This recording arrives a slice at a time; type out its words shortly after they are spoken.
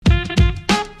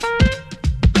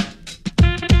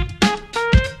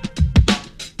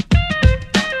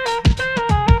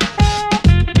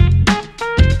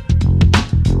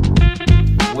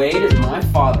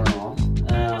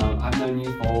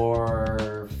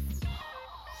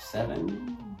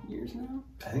7 years now.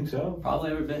 I think so.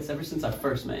 Probably ever since I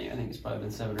first met you. I think it's probably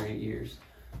been 7 or 8 years.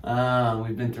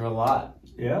 We've been through a lot.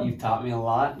 Yeah. You've taught me a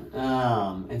lot.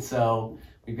 And so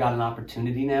we've got an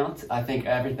opportunity now. I think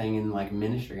everything in like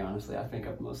ministry, honestly, I think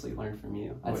I've mostly learned from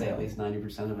you. I'd say at least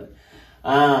 90% of it.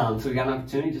 So we got an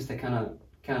opportunity just to kind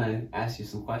of ask you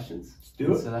some questions. Let's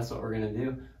do it. So that's what we're going to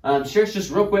do. Share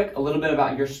just real quick a little bit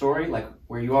about your story, like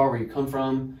where you are, where you come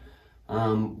from,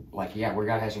 where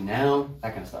God has you now,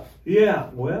 that kind of stuff. Yeah,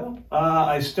 well,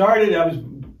 I was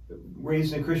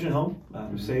raised in a Christian home. I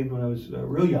was saved when I was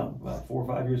real young, about 4 or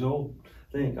 5 years old,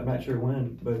 I think. I'm not sure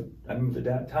when, but I moved at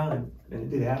that time, and it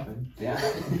did happen. Yeah.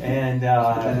 And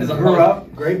grew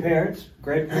up, great parents,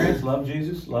 love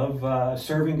Jesus, love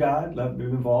serving God, love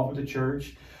being involved with the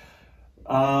church.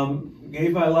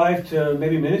 Gave my life to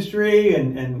maybe ministry,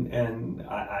 and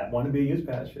I wanted to be a youth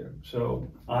pastor. So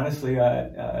honestly,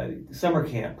 summer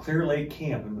camp, Clear Lake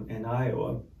Camp in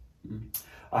Iowa,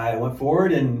 I went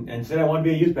forward and said I want to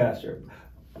be a youth pastor.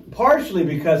 Partially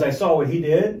because I saw what he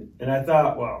did, and I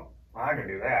thought, well, I can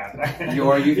do that. You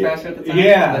were a youth pastor at the time?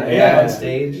 Yeah. On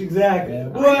stage? Exactly. Yeah.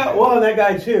 Well, and that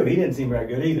guy too, he didn't seem very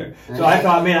good either. So I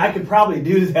thought, man, I could probably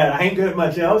do that. I ain't good at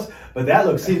much else, but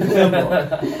that seems simple.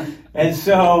 And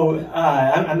so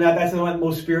I'm not, that's not the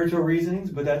most spiritual reasonings,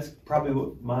 but that's probably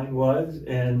what mine was.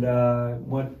 And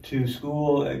went to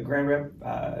school at Grand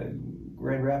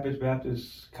Rapids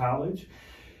Baptist College.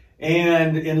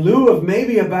 And in lieu of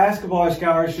maybe a basketball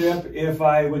scholarship, if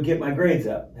I would get my grades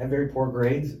up, I had very poor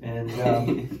grades, and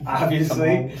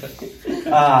obviously,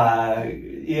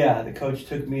 the coach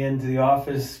took me into the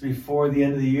office before the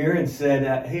end of the year and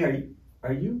said, "Hey,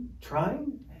 are you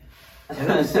trying?"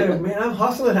 And I said, "Man, I'm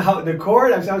hustling out in the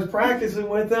court. I was practicing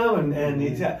with them, and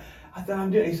he said, I thought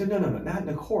I'm doing." He said, "No, not in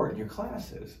the court, in your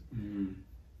classes." Mm-hmm.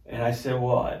 And I said,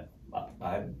 "Well,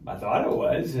 I thought it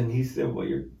was," and he said, "Well,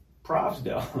 you're." Profs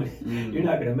don't. You're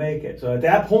not going to make it. So at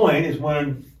that point is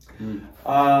when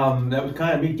that was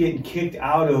kind of me getting kicked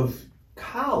out of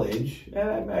college.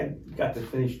 I got to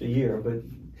finish the year, but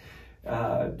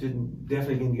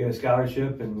definitely didn't get a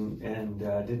scholarship and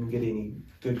didn't get any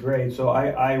good grades. So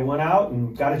I went out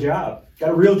and got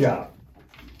a real job.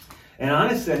 And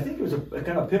honestly, I think it was a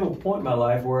kind of pivotal point in my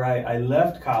life where I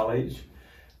left college.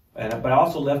 But I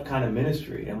also left kind of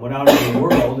ministry and went out into the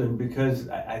world, and because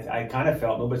I kind of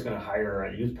felt nobody's going to hire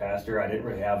a youth pastor. I didn't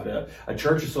really have a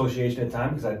church association at the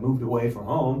time because I'd moved away from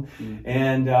home.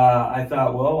 And I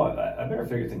thought, well, I better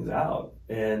figure things out.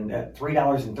 And at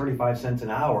 $3.35 an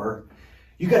hour,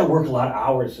 you got to work a lot of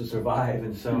hours to survive.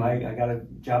 And so I got a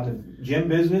job in the gym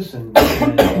business, and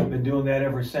I've been doing that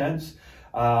ever since.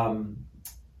 I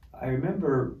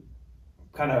remember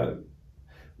kind of,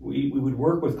 we would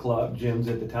work with club gyms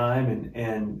at the time,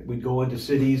 and we'd go into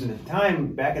cities. And at the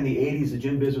time, back in the 80s, the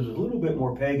gym business was a little bit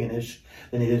more paganish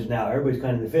than it is now. Everybody's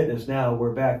kind of into fitness now, where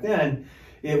back then,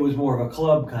 it was more of a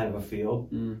club kind of a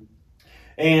field.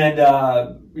 And,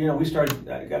 I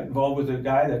got involved with a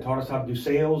guy that taught us how to do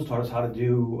sales, taught us how to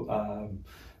do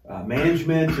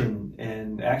management,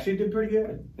 and actually did pretty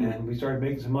good. And we started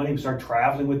making some money. We started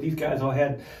traveling with these guys. All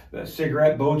had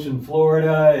cigarette boats in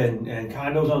Florida and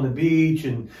condos on the beach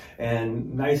and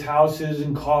nice houses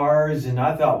and cars. And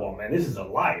I thought, well, man, this is a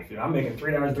life. I'm making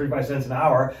 $3.35 an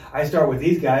hour. I start with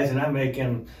these guys, and I'm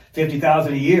making $50,000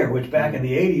 a year, which back in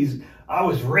the 80s, I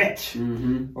was rich,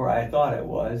 or I thought it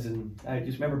was. And I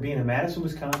just remember being in Madison,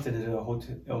 Wisconsin, in a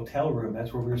hotel room.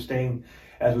 That's where we were staying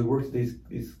as we worked at these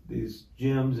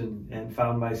gyms, and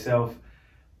found myself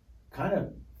kind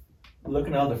of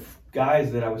looking at all the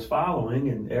guys that I was following,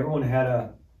 and everyone had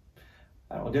a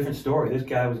different story. This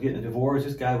guy was getting a divorce.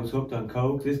 This guy was hooked on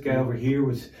coke. This guy over here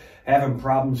was having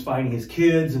problems finding his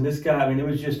kids. And this guy,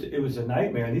 it was a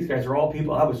nightmare. And these guys are all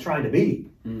people I was trying to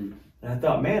be. And I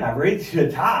thought, man, I've raised to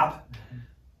the top,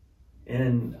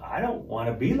 and I don't want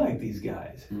to be like these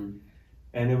guys.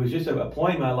 And it was just a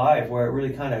point in my life where it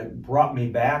really kind of brought me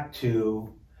back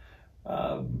to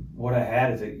what I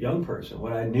had as a young person,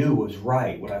 what I knew was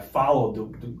right, what I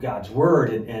followed God's word.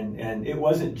 And it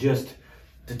wasn't just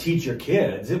to teach your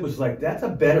kids. It was like, that's a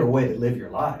better way to live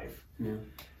your life.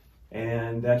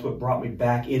 And that's what brought me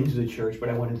back into the church. But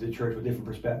I went into the church with a different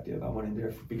perspective. I went in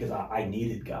there because I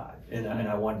needed God, and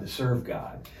I wanted to serve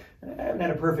God. I haven't had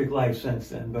a perfect life since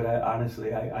then, but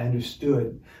honestly, I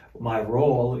understood my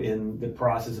role in the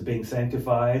process of being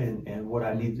sanctified and what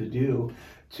I needed to do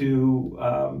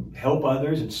to help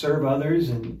others and serve others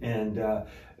and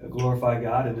glorify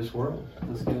God in this world.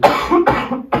 That's good.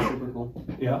 That's super cool.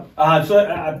 Yeah. So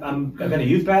I've been a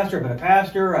youth pastor. I've been a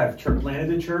pastor. I've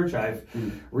planted a church. I've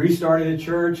restarted a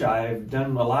church. I've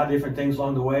done a lot of different things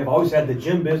along the way. I've always had the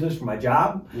gym business for my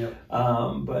job. Yep.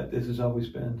 But this has always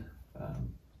been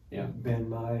been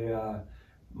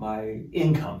my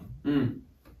income.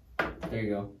 There you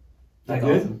go. That's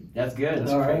Good? Awesome. That's good.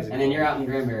 That's all crazy. right. And then you're out in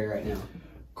Granbury right now.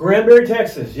 Granbury,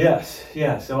 Texas. Yes.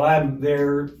 Yeah. So I'm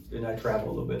there, and I travel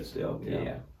a little bit still.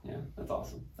 Yeah. That's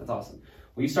awesome. That's awesome.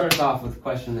 Well, you start us off with a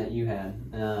question that you had,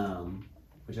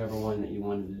 whichever one that you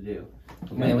wanted to do.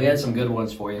 Man, we had some good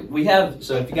ones for you.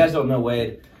 So if you guys don't know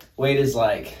Wade is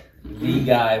like the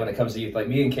guy when it comes to youth. Like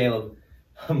me and Caleb,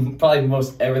 probably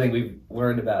most everything we've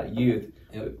learned about youth,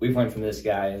 we've learned from this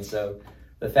guy. And so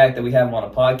the fact that we have him on a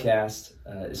podcast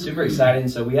is super exciting.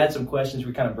 So we had some questions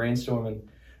we kind of brainstorming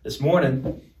this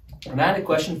morning. And I had a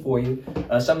question for you.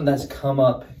 Something that's come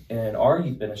up in our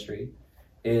youth ministry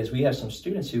is we have some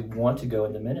students who want to go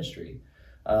into ministry.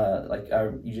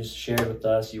 You just shared with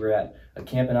us, you were at a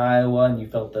camp in Iowa and you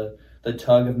felt the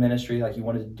tug of ministry, like you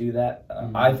wanted to do that.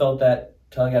 I felt that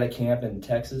tug at a camp in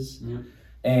Texas.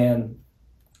 And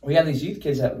we have these youth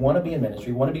kids that want to be in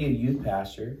ministry, want to be a youth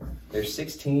pastor. They're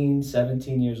 16,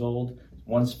 17 years old.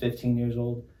 One's 15 years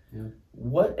old.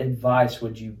 What advice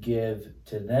would you give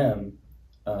to them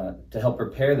to help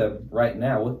prepare them right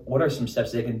now? What are some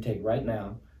steps they can take right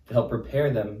now to help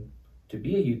prepare them to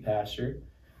be a youth pastor?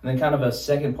 And then kind of a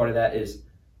second part of that is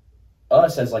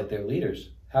us as like their leaders.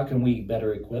 How can we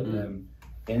better equip them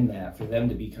in that for them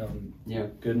to become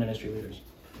good ministry leaders?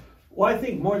 Well, I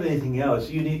think more than anything else,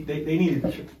 they need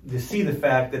to see the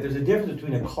fact that there's a difference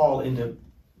between a call into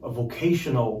a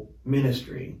vocational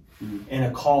ministry and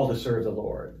a call to serve the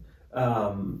Lord.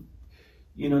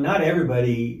 Not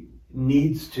everybody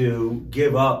needs to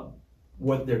give up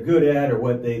what they're good at or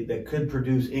what that could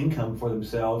produce income for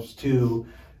themselves to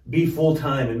be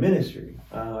full-time in ministry.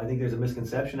 I think there's a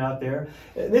misconception out there.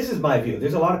 And this is my view.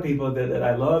 There's a lot of people that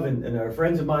I love and are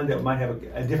friends of mine that might have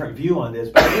a different view on this.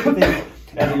 But I think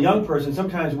as a young person,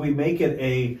 sometimes we make it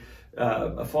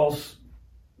a false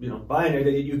binary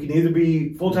that you can either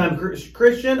be full-time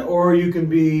Christian or you can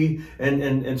be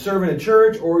and serve in a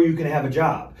church or you can have a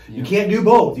job. You can't do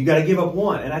both. You got to give up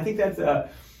one. And I think that's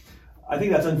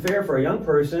unfair for a young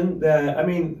person.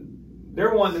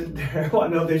 They're wanting to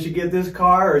know if they should get this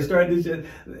car or start this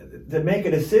to make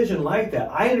a decision like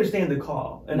that. I understand the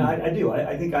call, and I do.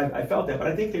 I think I felt that, but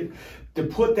I think that to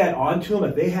put that onto them,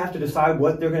 if they have to decide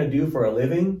what they're going to do for a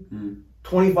living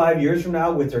 25 years from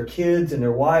now with their kids and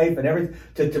their wife and everything,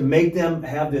 to make them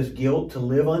have this guilt to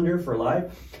live under for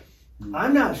life,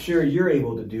 I'm not sure you're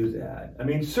able to do that.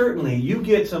 Certainly you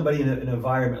get somebody in an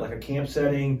environment like a camp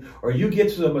setting, or you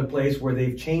get to them in a place where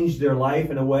they've changed their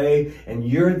life in a way and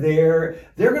you're there,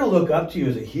 they're going to look up to you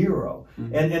as a hero.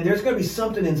 And there's going to be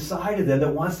something inside of them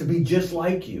that wants to be just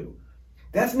like you.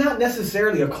 That's not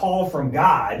necessarily a call from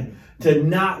God to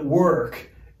not work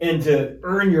and to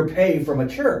earn your pay from a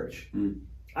church.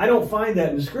 I don't find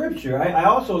that in Scripture. I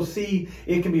also see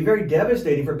it can be very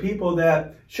devastating for people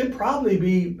that should probably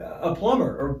be a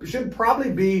plumber or should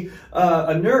probably be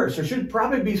a nurse or should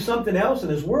probably be something else in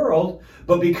this world,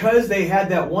 but because they had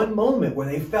that one moment where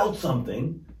they felt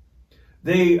something,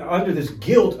 they are under this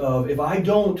guilt of, if I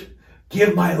don't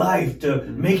give my life to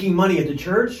making money at the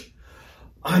church,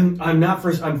 I'm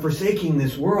forsaking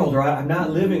this world, or I'm not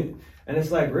living. And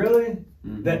it's like, really?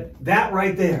 That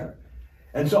right there.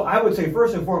 And so I would say,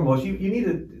 first and foremost, you need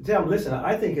to tell them, listen,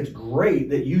 I think it's great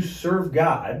that you serve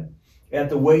God at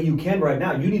the way you can right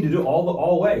now. You need to do it all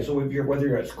the way. So whether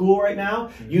you're at school right now,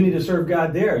 you need to serve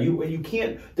God there. You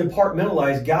can't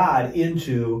departmentalize God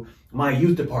into my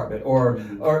youth department, or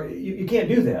you can't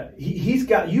do that. You've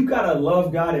got to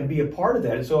love God and be a part of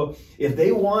that. And so if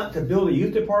they want to build a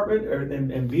youth department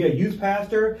and be a youth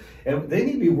pastor, and they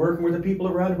need to be working with the people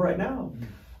around them right now.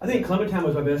 I think Clementine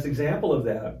was my best example of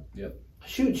that. Yep.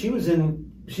 Shoot, she was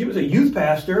a youth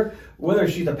pastor. Whether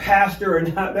she's a pastor or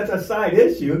not, that's a side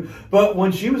issue. But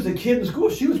when she was a kid in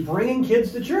school, she was bringing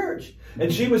kids to church.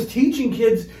 And she was teaching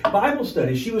kids Bible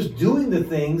studies. She was doing the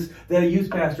things that a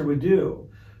youth pastor would do.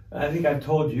 I think I've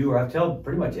told you, or I've told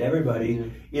pretty much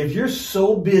everybody, if you're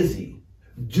so busy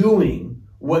doing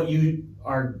what you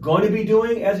are going to be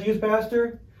doing as a youth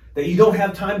pastor that you don't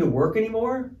have time to work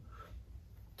anymore,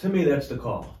 to me, that's the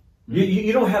call.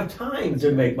 You don't have time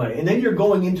to make money. And then you're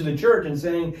going into the church and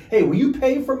saying, hey, will you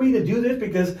pay for me to do this?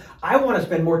 Because I want to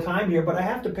spend more time here, but I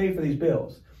have to pay for these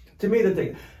bills. To me, the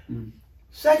thing.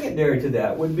 Secondary to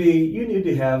that would be, you need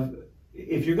to have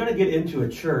if you're going to get into a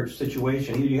church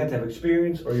situation, either you have to have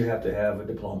experience or you have to have a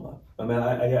diploma. I mean,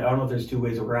 I don't know if there's two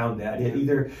ways around that.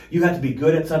 Either you have to be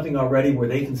good at something already where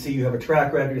they can see you have a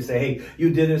track record to say, hey,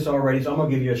 you did this already, so I'm going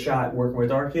to give you a shot working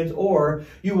with our kids. Or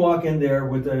you walk in there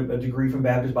with a degree from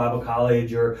Baptist Bible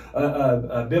College or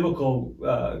a biblical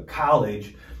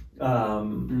college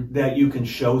that you can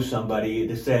show somebody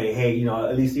to say, hey, you know,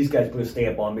 at least these guys put a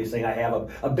stamp on me saying I have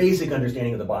a basic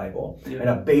understanding of the Bible and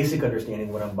a basic understanding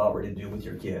of what I'm about ready to do with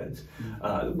your kids.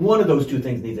 One of those two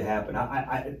things needs to happen.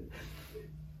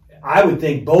 I would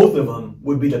think both of them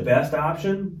would be the best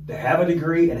option, to have a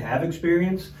degree and have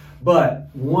experience,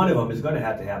 but one of them is going to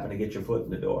have to happen to get your foot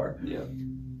in the door. Yeah.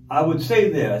 I would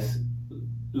say this,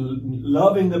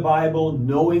 loving the Bible,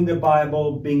 knowing the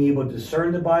Bible, being able to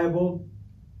discern the Bible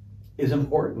is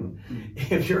important.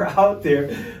 If you're out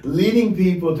there leading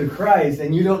people to Christ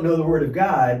and you don't know the Word of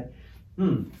God,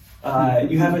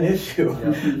 you have an issue.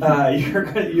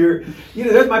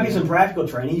 There might be some practical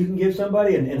training you can give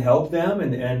somebody and help them,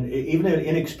 and even an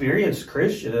inexperienced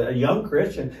Christian, a young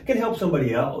Christian, can help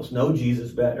somebody else know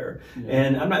Jesus better. Yeah.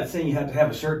 And I'm not saying you have to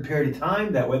have a certain period of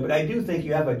time that way, but I do think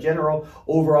you have a general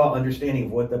overall understanding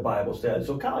of what the Bible says.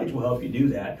 So college will help you do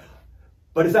that.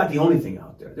 But it's not the only thing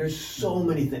out there. There's so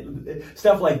many things.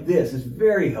 Stuff like this is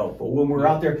very helpful when we're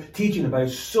out there teaching about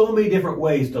so many different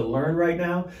ways to learn right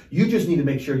now. You just need to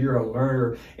make sure you're a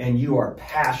learner and you are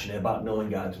passionate about knowing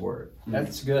God's Word.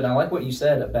 That's good. I like what you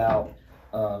said about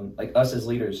like us as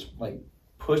leaders, like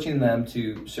pushing them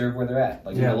to serve where they're at.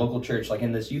 Like in the local church, like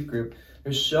in this youth group,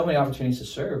 there's so many opportunities to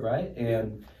serve, right?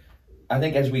 And I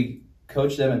think as we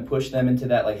coach them and push them into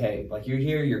that, like, hey, like you're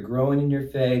here, you're growing in your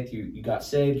faith, you got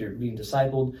saved, you're being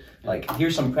discipled, like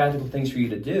here's some practical things for you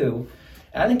to do.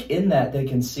 And I think in that they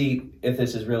can see if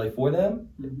this is really for them,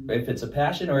 if it's a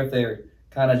passion, or if they're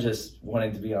kind of just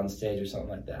wanting to be on stage or something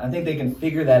like that. I think they can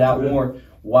figure that out more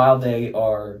while they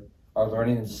are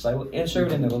learning and discipling and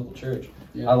serving in their local church.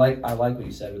 Yeah. I like what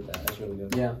you said with that. That's really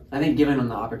good. Yeah, I think giving them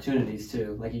the opportunities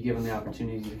too, like you give them the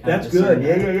opportunity to kind that's of good.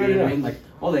 Yeah. You know what I mean? Like,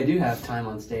 well, they do have time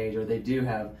on stage, or they do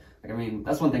have, like, I mean,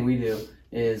 that's one thing we do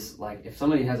is, like, if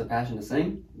somebody has a passion to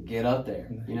sing, get up there.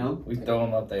 You know, we throw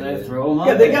them up there. Throw them up.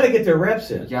 Yeah, they got to get their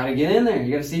reps in. You got to get in there.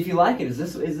 You got to see if you like it. Is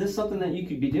this something that you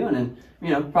could be doing? And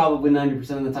probably 90%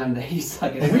 of the time they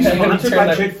suck at it. Are we sponsored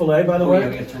by Chick-fil-a, by the way?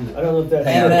 We gotta turn that. I don't know if that's...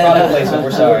 And product placement,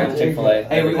 we're sorry, Chick-fil-A.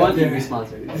 Hey, we want you to be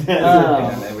sponsored.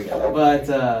 There we go.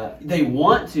 But they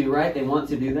want to, right? They want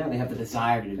to do that. They have the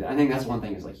desire to do that. I think that's one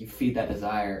thing, is like you feed that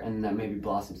desire, and that maybe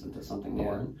blossoms into something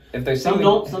more. If they're singing, some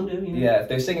don't, some do. Yeah, if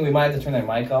they're singing, we might have to turn their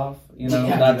mic off.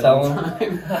 Not tell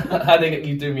them. I think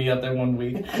you threw me up there one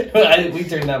week. We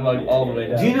turned that mic all the way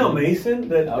down. Do you know Mason?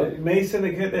 Mason, the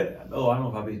kid that... Oh, I don't know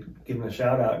if I'll be giving him a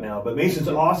shout out now, but Mason's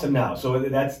awesome now. So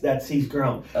that's he's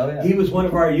grown. Oh, yeah. He was one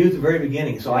of our youth at the very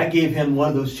beginning. So I gave him one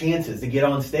of those chances to get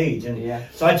on stage. And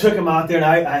so I took him out there, and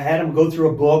I had him go through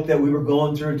a book that we were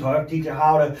going through and teach him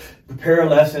how to prepare a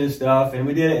lesson and stuff. And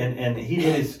we did it, and he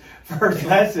did his first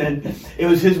lesson. It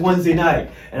was his Wednesday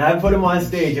night, and I put him on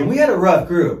stage, and we had a rough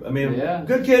group. I mean,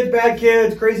 good kids, bad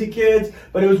kids, crazy kids,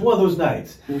 but it was one of those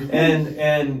nights.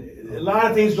 And a lot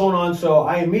of things going on, so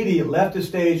I immediately left the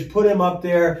stage, put him up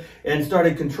there, and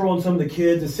started controlling some of the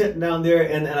kids and sitting down there,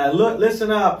 and I listen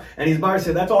up, and he's about to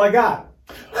say, that's all I got.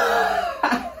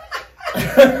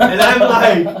 And I'm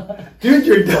like, dude,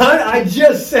 you're done? I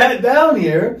just sat down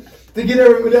here to get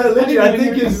everybody out of lecture. I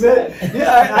think it's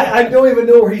I don't even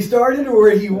know where he started or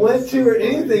where he went to or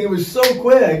anything. It was so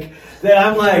quick that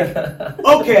I'm like,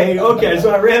 okay.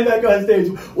 So I ran back on stage.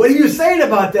 What are you saying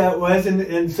about that, Wes?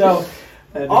 And so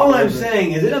all I'm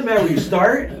saying is it doesn't matter where you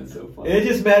start. So it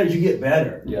just matters you get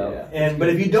better. Yeah. But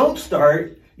if you don't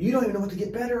start, you don't even know what to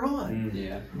get better on.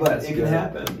 But it can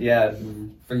happen. Yeah.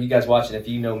 For you guys watching, if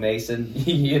you know Mason,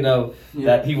 you know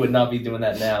that he would not be doing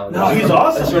that now. No, he's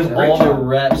awesome. That's from all the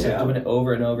reps of doing it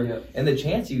over and over. And the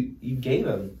chance you gave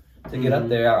him to get up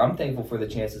there, I'm thankful for the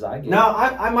chances I gave. Now,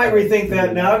 I might rethink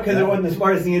that now because it wasn't the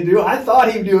smartest thing to do. I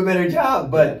thought he'd do a better job,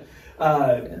 but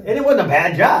and it wasn't a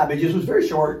bad job. It just was very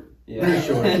short. Very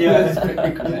short.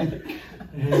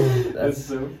 That's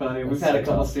so funny. We've had a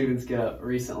couple students get up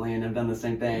recently and have done the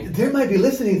same thing. They might be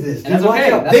listening to this. That's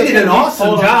okay. They did an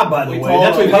awesome job, by the way.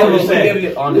 That's what I was saying. We gotta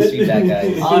get honest feedback,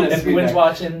 guys. Honest feedback. If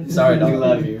watching, sorry, we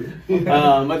love you.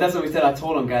 But that's what we said. I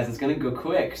told them, guys, it's going to go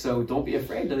quick, so don't be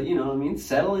afraid to,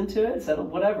 settle into it, settle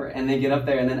whatever. And they get up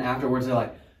there, and then afterwards they're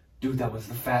like, dude, that was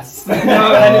the fastest thing.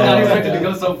 I did not expect it to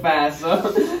go so fast.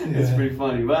 So it's pretty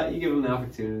funny. But you give them the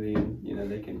opportunity,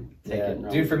 and they can take it.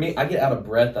 And dude, for me, I get out of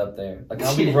breath up there. Like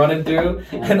I'll be running through,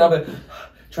 and I'll be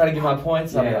trying to get my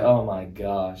points. I'm like, oh my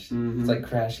gosh, it's like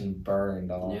crash and burn,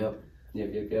 dog.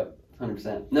 Yep.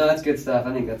 100%. No, that's good stuff.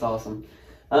 I think that's awesome.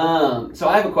 So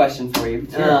I have a question for you.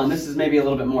 Sure. This is maybe a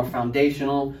little bit more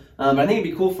foundational, but I think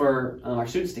it'd be cool for our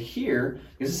students to hear,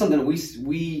 because it's something that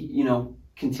we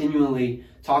continually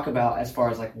talk about as far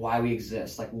as like why we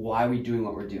exist, like why are we doing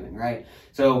what we're doing, right?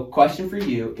 So question for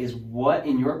you is, what,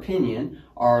 in your opinion,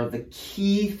 are the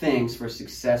key things for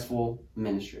successful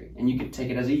ministry? And you could take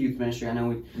it as a youth ministry. I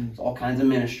know there's all kinds of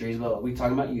ministries, but we're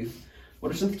talking about youth.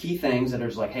 What are some key things that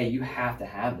are like, hey, you have to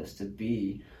have this to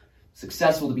be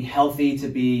successful, to be healthy, to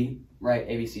be, right,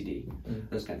 ABCD,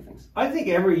 those kind of things? I think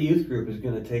every youth group is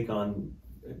going to take on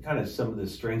kind of some of the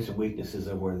strengths and weaknesses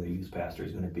of where the youth pastor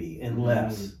is going to be,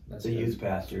 unless the youth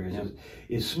pastor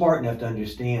is smart enough to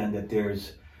understand that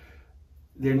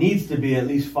there needs to be at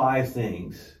least 5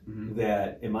 things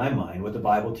that, in my mind, what the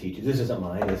Bible teaches. This isn't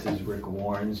mine. This is Rick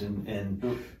Warren's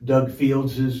and Doug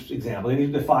Fields' example. These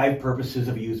are the 5 purposes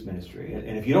of youth ministry.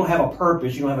 And if you don't have a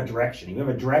purpose, you don't have a direction. If you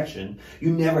have a direction,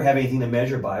 you never have anything to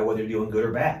measure by, whether you're doing good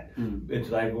or bad. It's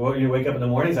like, well, you wake up in the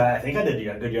mornings, I think I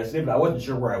did good yesterday, but I wasn't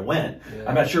sure where I went. Yeah.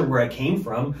 I'm not sure where I came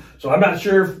from, so I'm not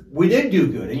sure if we did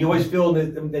do good. And you always feel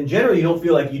that, and generally you don't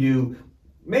feel like you do.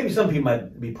 Maybe some people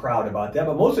might be proud about that,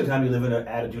 but most of the time you live in an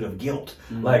attitude of guilt.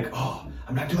 Like, oh,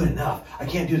 I'm not doing enough. I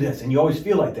can't do this. And you always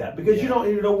feel like that because you don't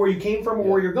even know where you came from or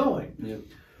where you're going.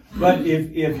 But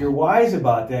if you're wise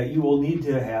about that, you will need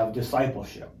to have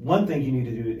discipleship. One thing you need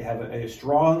to do is have a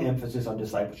strong emphasis on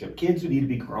discipleship. Kids who need to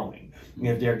be growing.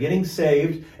 If they're getting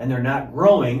saved and they're not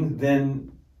growing, then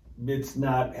it's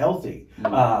not healthy.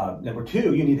 Number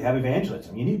 2, you need to have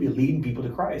evangelism. You need to be leading people to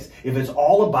Christ. If it's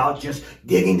all about just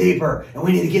digging deeper and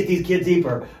we need to get these kids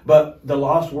deeper, but the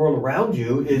lost world around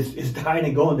you is dying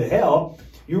and going to hell,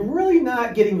 you're really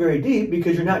not getting very deep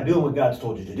because you're not doing what God's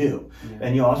told you to do.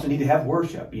 And you also need to have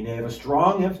worship. You need to have a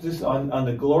strong emphasis on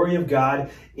the glory of God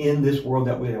in this world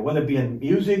that we're in, whether it be in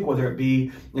music, whether it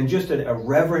be in just a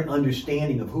reverent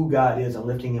understanding of who God is and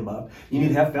lifting him up. You need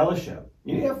to have fellowship.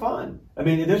 You need to have fun. I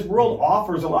mean, this world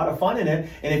offers a lot of fun in it.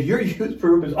 And if your youth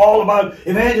group is all about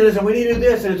evangelism, we need to do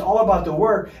this, and it's all about the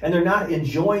work, and they're not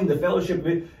enjoying the fellowship of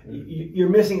it, you're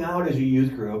missing out as your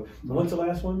youth group. And what's the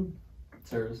last one?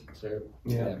 Service.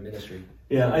 Yeah, ministry.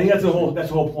 Yeah, I think that's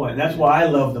the whole point. And that's why I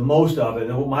love the most of it.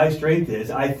 And what my strength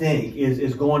is, I think,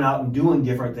 is going out and doing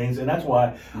different things. And that's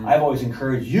why I've always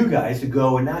encouraged you guys to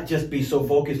go and not just be so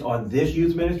focused on this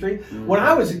youth ministry. When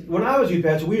I was youth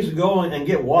pastor, we used to go and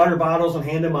get water bottles and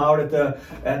hand them out at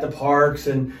the parks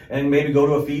and maybe go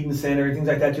to a feeding center and things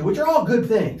like that too, which are all good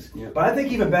things. Yeah. But I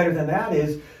think even better than that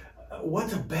is,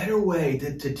 what's a better way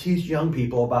to teach young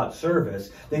people about service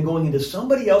than going into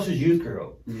somebody else's youth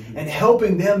group and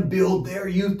helping them build their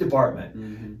youth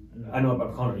department? I know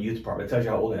I'm calling it a youth department. It tells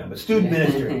you how old I am, but student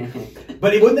ministry.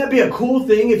 But wouldn't that be a cool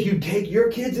thing if you take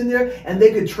your kids in there and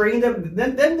they could train them?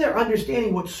 Then they're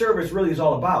understanding what service really is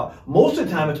all about. Most of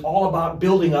the time, it's all about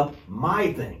building up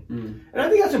my thing. And I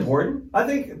think that's important. I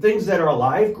think things that are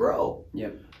alive grow.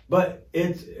 Yep. But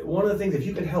it's one of the things, if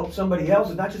you can help somebody else,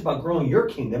 it's not just about growing your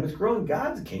kingdom, it's growing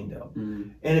God's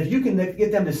kingdom. And if you can get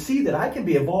them to see that I can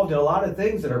be involved in a lot of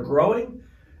things that are growing,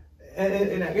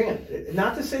 and again,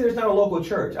 not to say there's not a local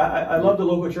church. I love the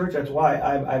local church. That's why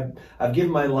I've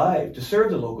given my life to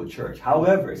serve the local church.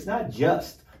 However, it's not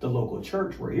just the local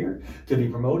church we're here to be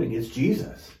promoting. It's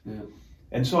Jesus. Yeah.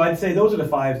 And so I'd say those are the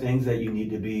 5 things that you need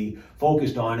to be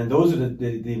focused on. And those are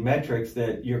the metrics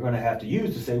that you're going to have to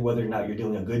use to say whether or not you're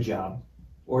doing a good job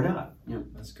or not. Yeah,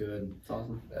 that's good. That's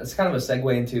awesome. That's kind of a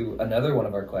segue into another one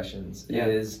of our questions.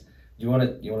 Is, do you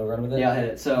want to run with it? Yeah, I'll hit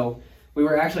it. So we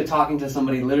were actually talking to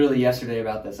somebody literally yesterday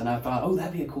about this, and I thought, oh,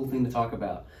 that'd be a cool thing to talk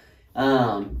about.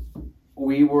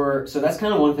 So that's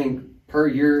kind of one thing per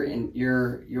your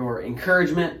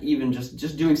encouragement, even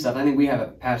just doing stuff. I think we have a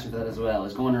passion for that as well,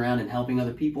 is going around and helping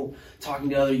other people, talking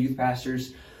to other youth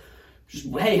pastors.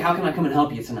 Just, hey, how can I come and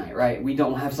help you tonight, right? We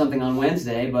don't have something on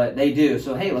Wednesday, but they do.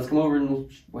 So, hey, let's come over and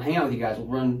we'll hang out with you guys.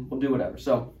 We'll do whatever.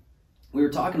 So we were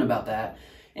talking about that.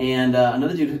 And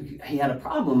another dude, he had a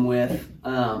problem with,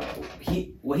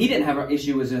 he didn't have an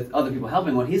issue with other people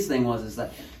helping. What his thing was is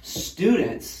that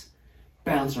students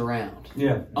bounce around.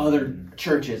 Yeah. Other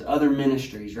churches, other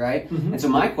ministries, right? And so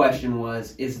my question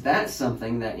was, is that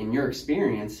something that in your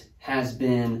experience has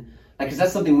been, like, because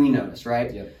that's something we notice,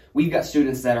 right? Yep. We've got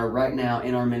students that are right now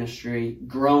in our ministry,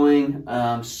 growing,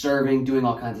 serving, doing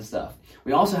all kinds of stuff.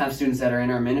 We also have students that are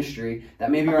in our ministry that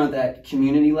maybe are at that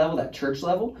community level, that church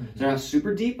level. They're not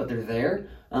super deep, but they're there.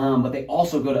 But they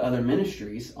also go to other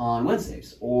ministries on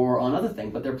Wednesdays or on other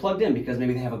things, but they're plugged in because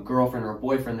maybe they have a girlfriend or a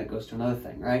boyfriend that goes to another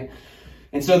thing, right?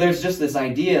 And so there's just this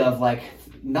idea of, like,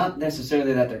 not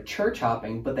necessarily that they're church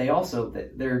hopping, but they also,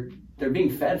 that they're being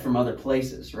fed from other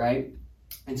places, right?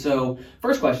 And so,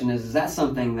 first question is that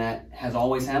something that has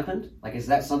always happened? Like, is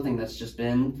that something that's just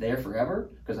been there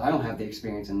forever? Because I don't have the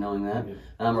experience in knowing that,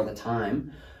 or the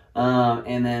time.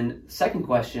 And then second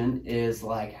question is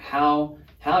like,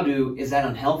 is that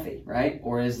unhealthy, right?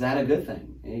 Or is that a good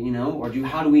thing? You know, or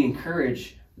how do we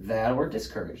encourage that or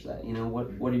discourage that? You know,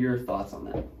 what are your thoughts on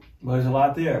that? Well, there's a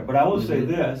lot there, but I will say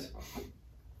this.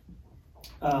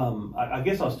 I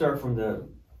guess I'll start from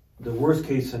the worst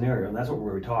case scenario, and that's what we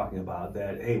were talking about,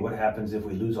 that, hey, what happens if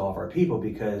we lose all of our people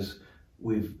because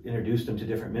we've introduced them to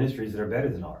different ministries that are better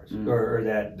than ours, or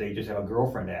that they just have a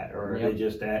girlfriend at, or they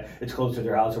just, it's close to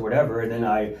their house or whatever, and then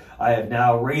I have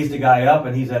now raised a guy up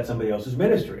and he's at somebody else's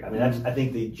ministry. I mean, that's, I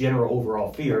think, the general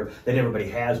overall fear that everybody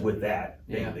has with that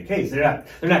being the case. They're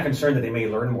not concerned that they may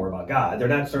learn more about God. They're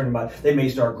not concerned about they may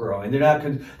start growing.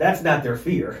 That's not their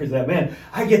fear, is that, man,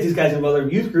 I get these guys in other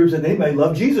youth groups and they may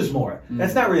love Jesus more.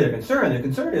 That's not really their concern. Their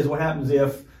concern is what happens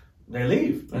if they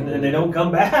leave and they don't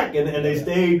come back and they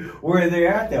stay where they're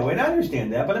at that way. And I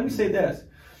understand that, but let me say this.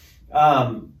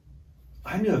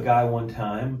 I knew a guy one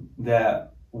time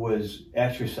that was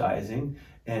exercising,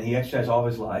 and he exercised all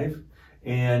of his life,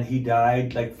 and he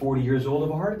died like 40 years old of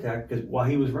a heart attack while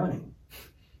he was running.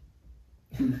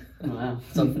 Wow.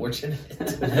 It's unfortunate.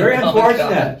 It's very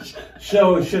unfortunate.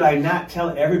 So should I not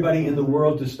tell everybody in the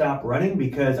world to stop running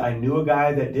because I knew a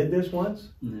guy that did this once?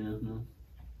 No.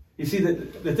 You see,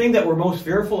 the thing that we're most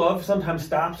fearful of sometimes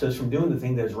stops us from doing the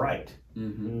thing that's right.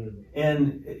 And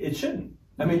it shouldn't.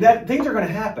 I mean, things are going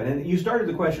to happen. And you started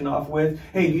the question off with,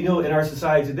 hey, you know, in our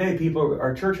society today, people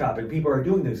are church hopping. People are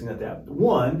doing this and that.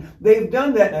 One, they've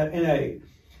done that in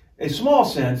a small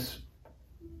sense.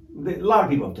 A lot of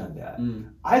people have done that.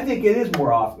 I think it is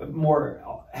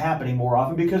more happening more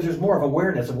often because there's more of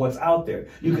awareness of what's out there.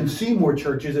 You can see more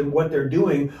churches and what they're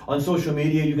doing on social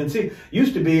media. You can see.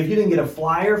 Used to be, if you didn't get a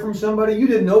flyer from somebody, you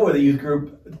didn't know what the youth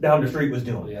group down the street was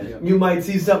doing. You might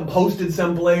see something posted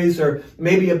someplace, or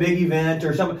maybe a big event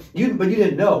or something, but you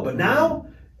didn't know. But now,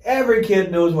 every kid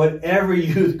knows what every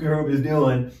youth group is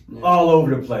doing all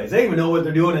over the place. They even know what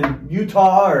they're doing in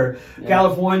Utah or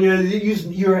California.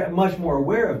 You're much more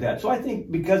aware of that. So I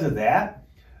think because of that,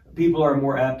 people are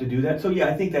more apt to do that. So yeah,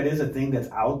 I think that is a thing that's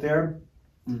out there.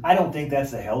 I don't think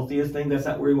that's the healthiest thing. That's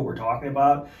not really what we're talking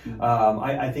about.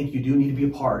 I think you do need to be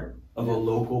a part of a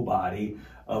local body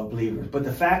of believers. But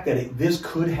the fact that this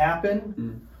could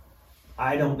happen,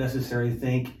 I don't necessarily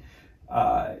think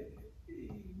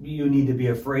you need to be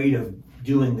afraid of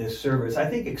doing this service. I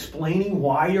think explaining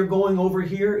why you're going over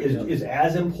here is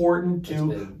as important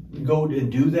to go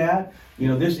and do that. You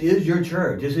know, this is your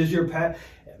church. This is your path.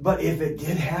 But if it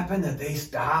did happen that they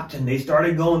stopped and they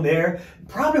started going there,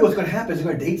 probably what's going to happen is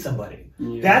they're going to date somebody.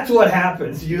 That's what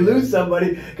happens. You lose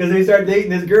somebody because they start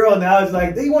dating this girl. Now it's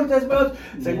like, they want to touch both.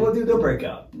 It's like, well, dude, they'll break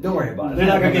up. Don't worry about it. They're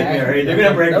not going to get married. They're going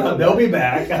to break up. They'll be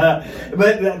back.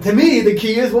 But to me, the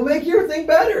key is, well, make your thing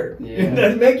better.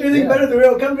 Make your thing better.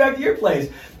 They'll come back to your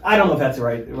place. I don't know if that's the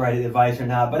right advice or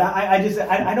not. But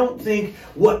I don't think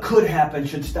what could happen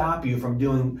should stop you from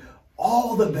doing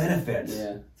all the benefits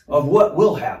of what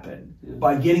will happen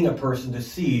by getting a person to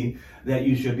see that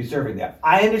you should be serving that.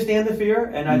 I understand the fear,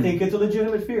 and I think it's a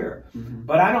legitimate fear.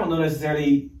 But I don't know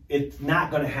necessarily it's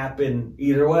not going to happen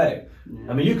either way.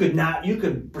 I mean, you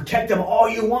could protect them all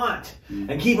you want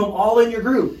and keep them all in your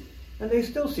group, and they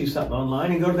still see something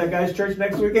online and go to that guy's church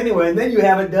next week anyway, and then you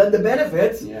haven't done the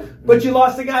benefits, but you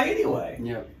lost the guy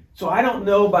anyway. So I don't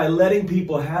know, by letting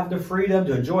people have the freedom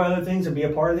to enjoy other things and be a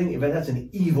part of things, if that's an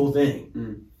evil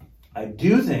thing. I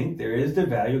do think there is the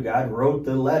value. God wrote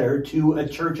the letter to a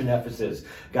church in Ephesus.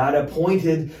 God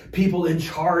appointed people in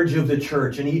charge of the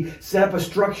church, and he set up a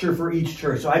structure for each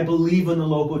church. So I believe in the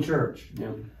local church.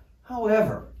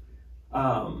 However,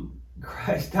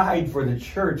 Christ died for the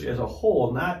church as a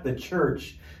whole, not the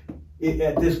church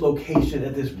at this location,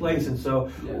 at this place. And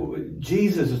so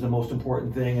Jesus is the most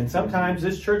important thing. And sometimes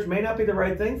this church may not be the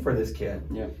right thing for this kid.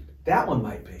 That one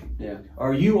might be.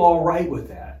 Are you all right with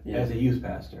that as a youth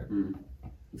pastor?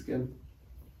 That's good.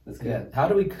 That's good. Yeah. How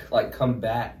do we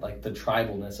combat the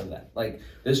tribalness of that? Like,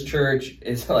 this church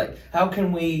is how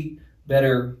can we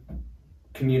better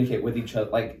communicate with each other,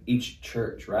 like each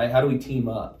church, right? How do we team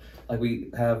up? Like,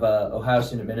 we have Ohio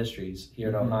Student Ministries here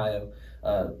in Ohio.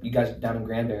 You guys down in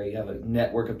Granbury, you have a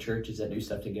network of churches that do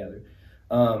stuff together.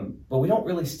 But we don't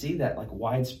really see that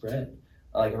widespread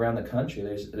around the country.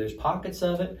 There's pockets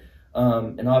of it.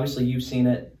 And obviously you've seen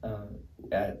it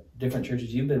at different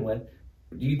churches you've been with.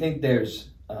 Do you think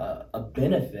there's a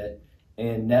benefit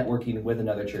in networking with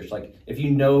another church? Like, if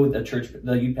you know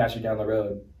the youth pastor down the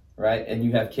road, right, and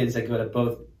you have kids that go to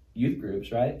both youth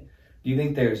groups, right? Do you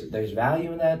think there's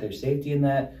value in that? There's safety in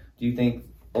that? Do you think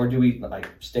or do we like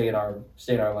stay in our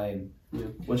lane? Yeah.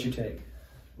 What's your take?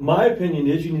 My opinion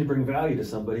is you need to bring value to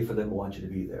somebody for them to want you to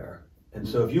be there. And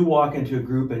so if you walk into a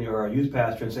group and you're a youth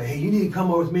pastor and say, hey, you need to come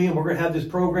with me and we're going to have this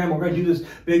program, we're going to do this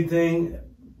big thing,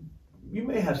 you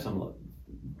may have some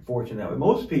fortune that way.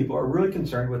 Most people are really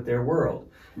concerned with their world.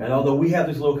 And although we have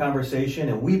this little conversation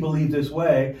and we believe this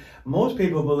way, most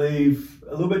people believe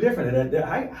a little bit different. That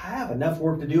I have enough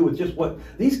work to do with just what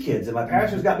these kids, and my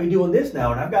pastor's got me doing this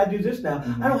now, and I've got to do this now.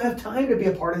 I don't have time to be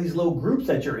a part of these little groups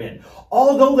that you're in.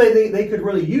 Although they could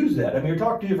really use that. I mean, you're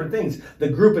talking two different things. The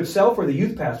group itself or the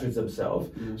youth pastors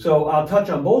themselves. So I'll touch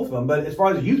on both of them. But as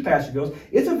far as the youth pastor goes,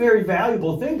 it's a very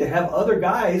valuable thing to have other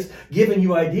guys giving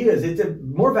you ideas. It's a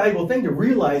more valuable thing to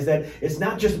realize that it's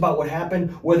not just about what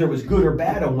happened, whether it was good or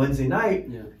bad on Wednesday night.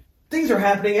 Yeah. Things are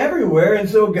happening everywhere, and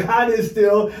so God is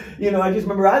still, I just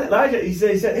remember Elijah, he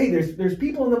said, hey, there's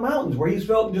people in the mountains where he's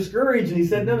felt discouraged, and he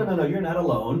said, no, you're not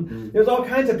alone. There's all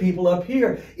kinds of people up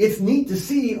here. It's neat to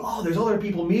see, there's other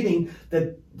people meeting,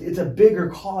 that it's a bigger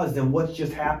cause than what's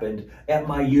just happened at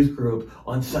my youth group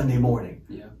on Sunday morning.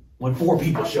 Yeah. When 4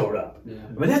 people showed up. Yeah.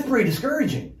 I mean, that's pretty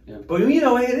discouraging. Yeah. But, hey,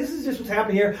 this is just what's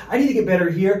happening here. I need to get better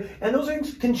here. And those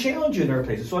things can challenge you in other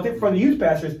places. So I think from the youth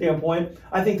pastor standpoint,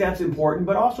 I think that's important.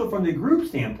 But also from the group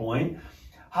standpoint,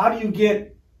 how do you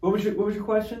get, what was your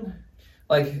question?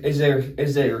 Like, is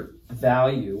there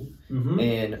value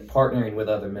in partnering with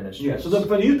other ministries? Yeah, so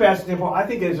from the youth pastor standpoint, I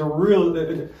think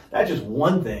that's just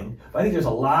one thing. But I think there's a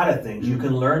lot of things you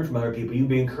can learn from other people. You can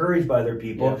be encouraged by other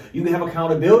people. Yeah. You can have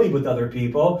accountability with other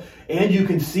people. And you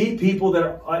can see people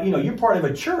that are, you're part of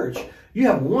a church. You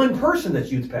have one person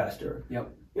that's youth pastor.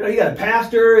 Yep. You got a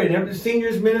pastor and the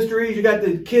seniors ministries, you got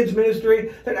the kids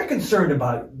ministry. They're not concerned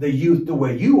about the youth the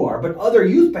way you are, but other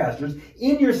youth pastors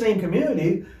in your same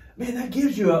community, man, that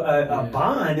gives you a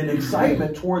bond and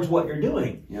excitement towards what you're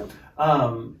doing. Yep.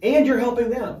 And you're helping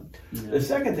them. Yeah. The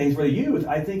second thing is for the youth,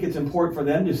 I think it's important for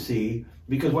them to see,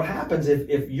 because what happens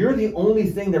if you're the only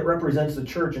thing that represents the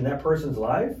church in that person's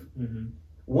life,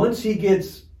 once he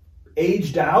gets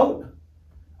aged out,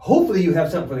 hopefully you have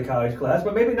something for the college class,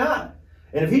 but maybe not.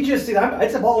 And if he just sees,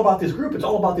 it's all about this group, it's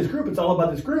all about this group, it's all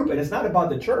about this group, and it's not about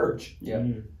the church,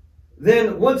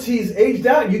 then once he's aged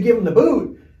out and you give him the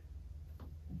boot,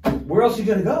 where else is he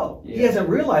going to go? Yeah. He hasn't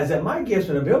realized that my gifts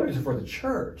and abilities are for the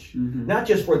church, not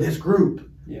just for this group.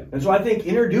 Yeah. And so I think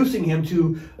introducing him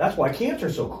to, that's why camps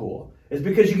are so cool, is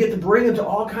because you get to bring them to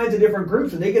all kinds of different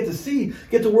groups, and they get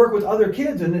to work with other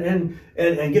kids and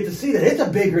get to see that it's a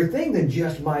bigger thing than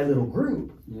just my little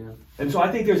group. Yeah. And so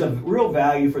I think there's a real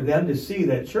value for them to see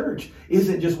that church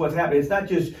isn't just what's happening. It's not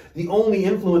just the only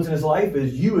influence in his life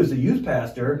is you as a youth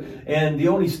pastor, and the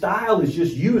only style is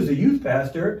just you as a youth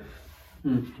pastor.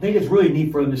 I think it's really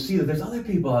neat for them to see that there's other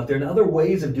people out there and other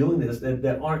ways of doing this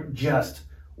that aren't just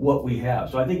what we have.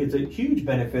 So I think it's a huge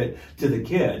benefit to the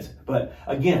kids. But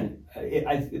again,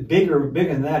 bigger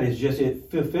than that is just it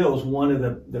fulfills one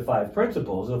of the 5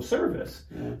 principles of service.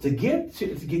 Yeah. To get to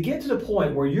the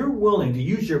point where you're willing to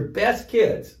use your best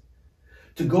kids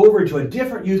to go over to a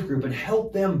different youth group and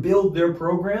help them build their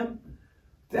program,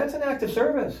 that's an act of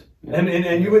service. Yeah.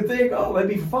 And you would think, that'd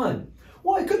be fun.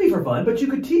 Well, it could be for fun, but you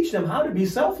could teach them how to be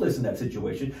selfless in that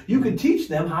situation. You could teach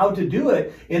them how to do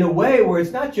it in a way where it's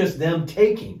not just them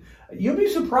taking. You'll be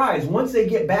surprised once they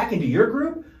get back into your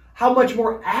group how much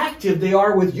more active they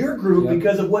are with your group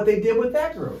because of what they did with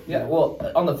that group. Yeah, well,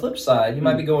 on the flip side, you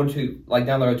might be going to, like,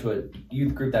 down the road to a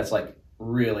youth group that's, like,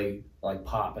 really, like,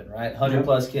 popping, right? 100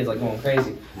 plus kids, like, going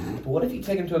crazy. But what if you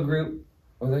take them to a group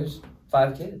where there's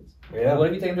 5 kids? Yeah. What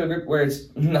if you take them to a group where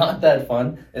it's not that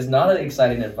fun? It's not an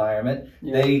exciting environment.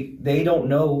 Yeah. They don't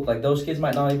know, like those kids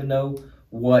might not even know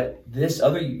what this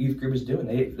other youth group is doing.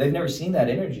 They've never seen that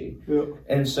energy. Yeah.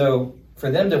 And so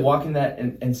for them to walk in that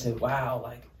and say, wow,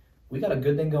 like we got a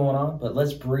good thing going on, but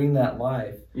let's bring that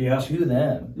life to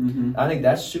them. I think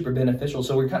that's super beneficial.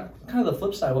 So we're kind of the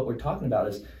flip side of what we're talking about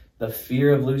is the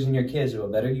fear of losing your kids to a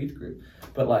better youth group.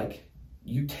 But like,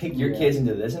 you take your kids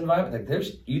into this environment, like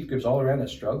there's youth groups all around that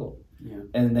struggle. Yeah.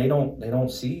 And they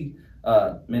don't see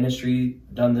ministry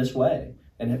done this way.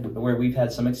 And where we've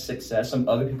had some success, some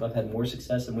other people have had more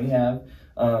success than we have.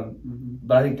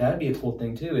 But I think that'd be a cool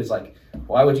thing too, is like,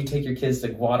 why would you take your kids to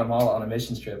Guatemala on a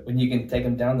missions trip when you can take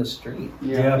them down the street,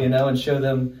 and show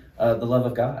them the love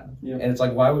of God? Yeah. And it's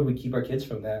like, why would we keep our kids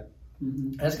from that?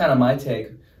 That's kind of my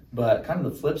take. But kind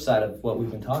of the flip side of what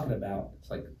we've been talking about, it's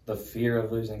like the fear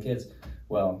of losing kids.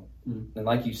 Well, and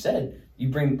like you said, you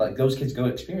bring like those kids go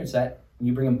experience that, and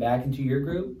you bring them back into your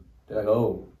group. They're like,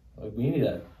 oh, we need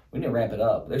to ramp it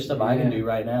up. There's stuff I can do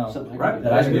right now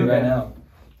that I can do right now.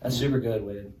 That's super good,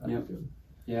 Wade.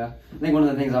 Yeah. I think one of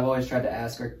the things I've always tried to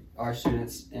ask our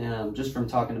students, just from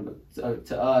talking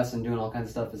to us and doing all kinds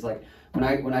of stuff, is like when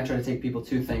I try to take people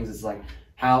to things, it's like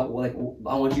how like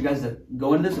I want you guys to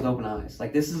go into this with open eyes.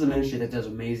 Like this is a ministry that does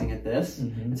amazing at this,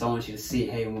 and so I want you to see,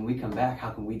 hey, when we come back, how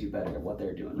can we do better at what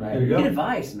they're doing, right? There you go. Get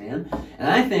advice, man. And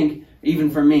I think even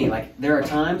for me, like there are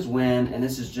times when, and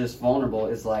this is just vulnerable,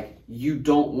 is like you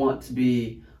don't want to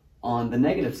be on the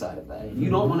negative side of that.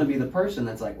 You don't want to be the person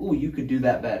that's like, oh, you could do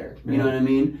that better. You know what I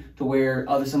mean? To where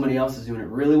somebody else is doing it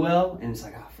really well, and it's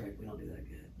like, oh, frick, we don't do that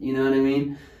good. You know what I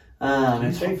mean? And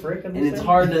it's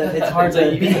hard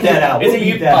to beat that out. It's a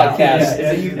youth podcast.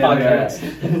 It's a youth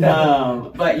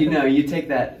podcast. But you take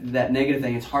that negative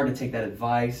thing. It's hard to take that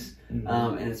advice,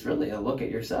 and it's really a look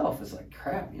at yourself. It's like,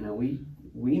 crap.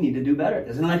 We need to do better at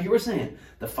this. And like you were saying,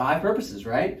 the 5 purposes,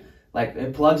 right? Like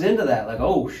it plugs into that. Like,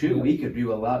 oh shoot, we could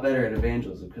do a lot better at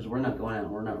evangelism because we're not going out,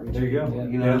 we're not reaching. There you go.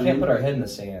 People, We can't put our head in the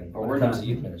sand or when we're it comes not to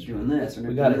youth ministry. doing this.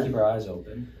 We got to keep our eyes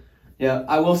open. Yeah,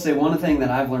 I will say one thing that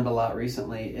I've learned a lot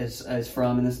recently is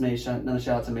from, and this may another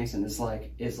shout out to Mason, is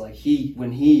like he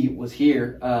when he was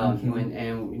here,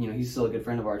 and he's still a good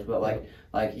friend of ours, but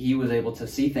like he was able to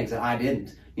see things that I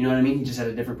didn't. You know what I mean? He just had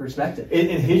a different perspective.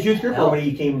 In his youth group, or when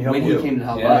he came to help When you? he came to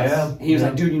help us. He was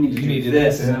like, dude, you need to do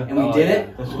this. Yeah. And we did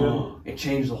it. That's good. It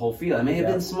changed the whole field. It may have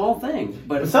been a small thing,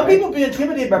 but some people be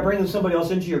intimidated by bringing somebody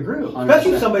else into your group,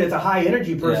 especially 100%. Somebody that's a high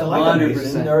energy person like a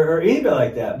Mason or anybody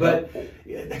like that. But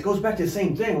it goes back to the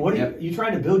same thing. What are you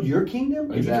trying to build your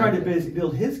kingdom? Or are you trying to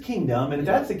build his kingdom? And if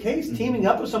that's the case, teaming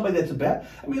up with somebody that's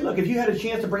I mean, look, if you had a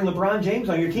chance to bring LeBron James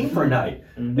on your team for a night,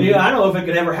 I don't know if it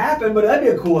could ever happen, but that'd be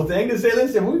a cool thing to say,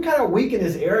 listen, we're kind of weak in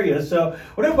this area, so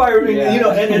what if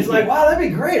and it's like, wow, that'd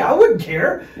be great. I wouldn't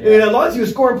care. As long as you're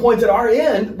scoring points at our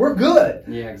end, we're good.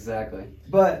 Yeah, exactly.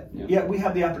 But yet we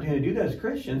have the opportunity to do that as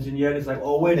Christians, and yet it's like,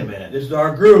 oh, wait a minute, this is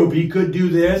our group. He could do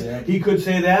this, he could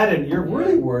say that, and you're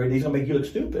really worried he's going to make you look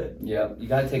stupid. Yeah, you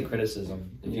got to take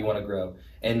criticism if you want to grow,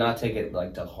 and not take it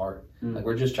like to heart. Like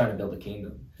we're just trying to build a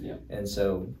kingdom. Yeah. And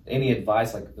so any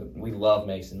advice, like we love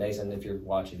Mason. Mason, if you're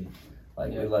watching,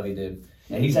 we love you, dude.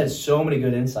 And he's had so many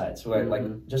good insights. Where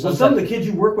some of the kids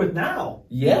you work with now,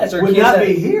 would not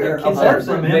be here apart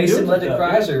from him. Mason led to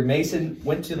Chrysler. Mason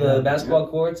went to the basketball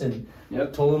courts and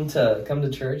told them to come to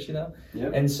church.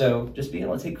 And so just being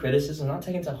able to take criticism, not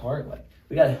taking it to heart. Like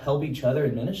we got to help each other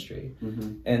in ministry.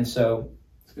 And so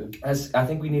I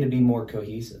think we need to be more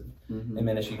cohesive in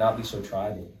ministry, not be so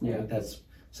tribal. I think that's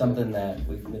something that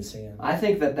we've been seeing. I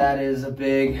think that is a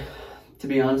big. To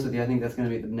be honest with you, I think that's going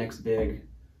to be the next big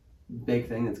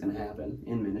thing that's going to happen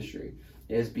in ministry,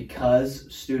 is because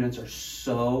students are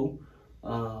so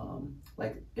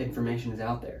information is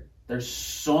out there. There's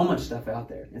so much stuff out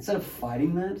there. Instead of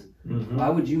fighting that, why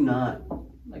would you not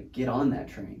get on that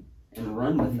train and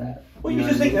run with that? Well, you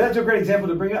just think that's a great example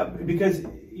to bring up, because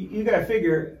you got to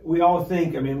figure, we all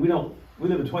think, I mean, we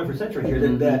live in the 21st century here,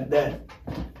 that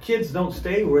kids don't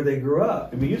stay where they grew up.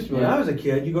 I mean, when I was a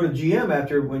kid, you go to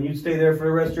GM when you'd stay there for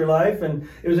the rest of your life, and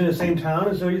it was in the same town,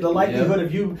 and so the likelihood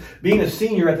of you being a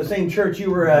senior at the same church you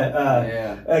were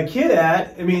a kid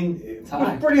at, I mean, it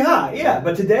was pretty high. Yeah,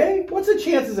 but today, what's the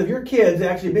chances of your kids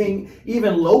actually being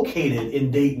even located in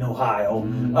Dayton,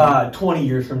 Ohio, 20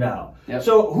 years from now? Yep.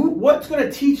 So what's going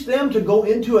to teach them to go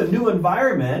into a new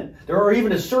environment, or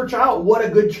even to search out what a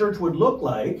good church would look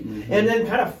like, and then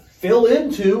kind of fill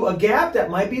into a gap that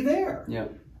might be there?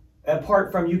 Yep.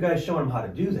 Apart from you guys showing them how to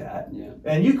do that. Yeah.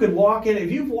 And you could walk in,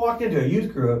 if you've walked into a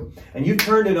youth group and you've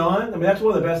turned it on, I mean, that's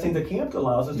one of the best things that camp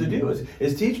allows us to do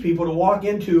is teach people to walk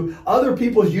into other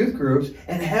people's youth groups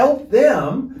and help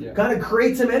them kind of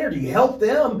create some energy, help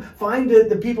them find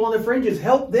the people on the fringes,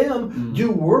 help them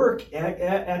do work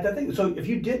at that thing. So if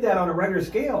you did that on a regular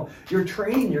scale, you're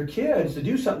training your kids to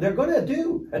do something they're going to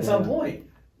do at some point,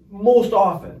 most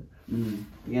often.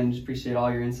 Again, just appreciate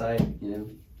all your insight,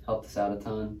 helped us out a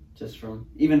ton, just from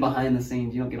even behind the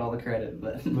scenes. You don't get all the credit,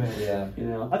 but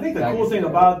I think the cool thing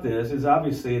about this is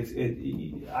obviously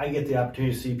I get the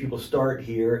opportunity to see people start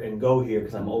here and go here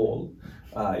because I'm old.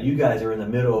 You guys are in the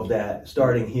middle of that,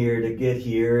 starting here to get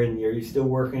here, and you're still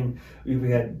working. We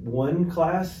had one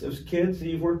class of kids that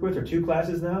you've worked with, or 2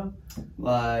 classes now?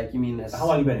 You mean as how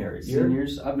long have you been here?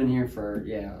 Seniors? I've been here for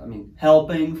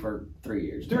helping for 3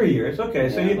 years. 3 years, okay.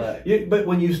 So but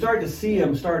when you start to see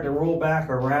them start to roll back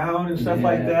around and stuff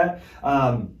like that,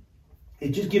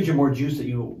 it just gives you more juice that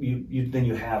than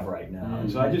you have right now.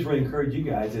 And so I just really encourage you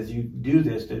guys as you do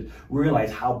this to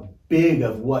realize how big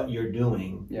of what you're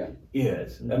doing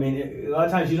is. I mean, a lot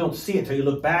of times you don't see it until you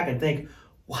look back and think,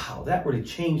 wow, that really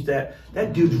changed that.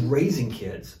 That dude's raising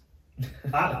kids.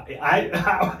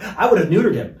 I would have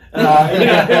neutered him. And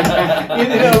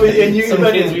Some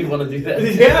kids we'd want to do that.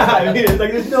 Yeah, I mean, it's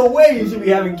like there's no way you should be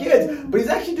having kids, but he's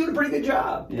actually doing a pretty good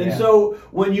job. Yeah. And so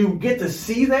when you get to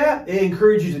see that, it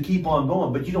encourages you to keep on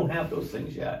going. But you don't have those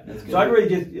things yet. So I'd really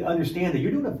just understand that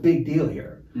you're doing a big deal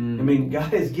here. I mean,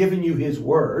 God has given you His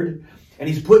Word. And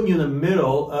He's putting you in the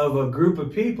middle of a group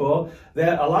of people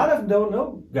that a lot of them don't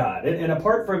know God. And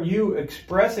apart from you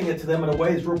expressing it to them in a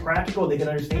way that's real practical, they can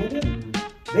understand it,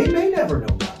 they may never know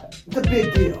God. It's a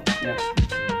big deal. Yeah,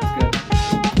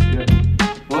 that's good.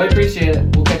 Well, I appreciate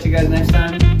it. We'll catch you guys next time.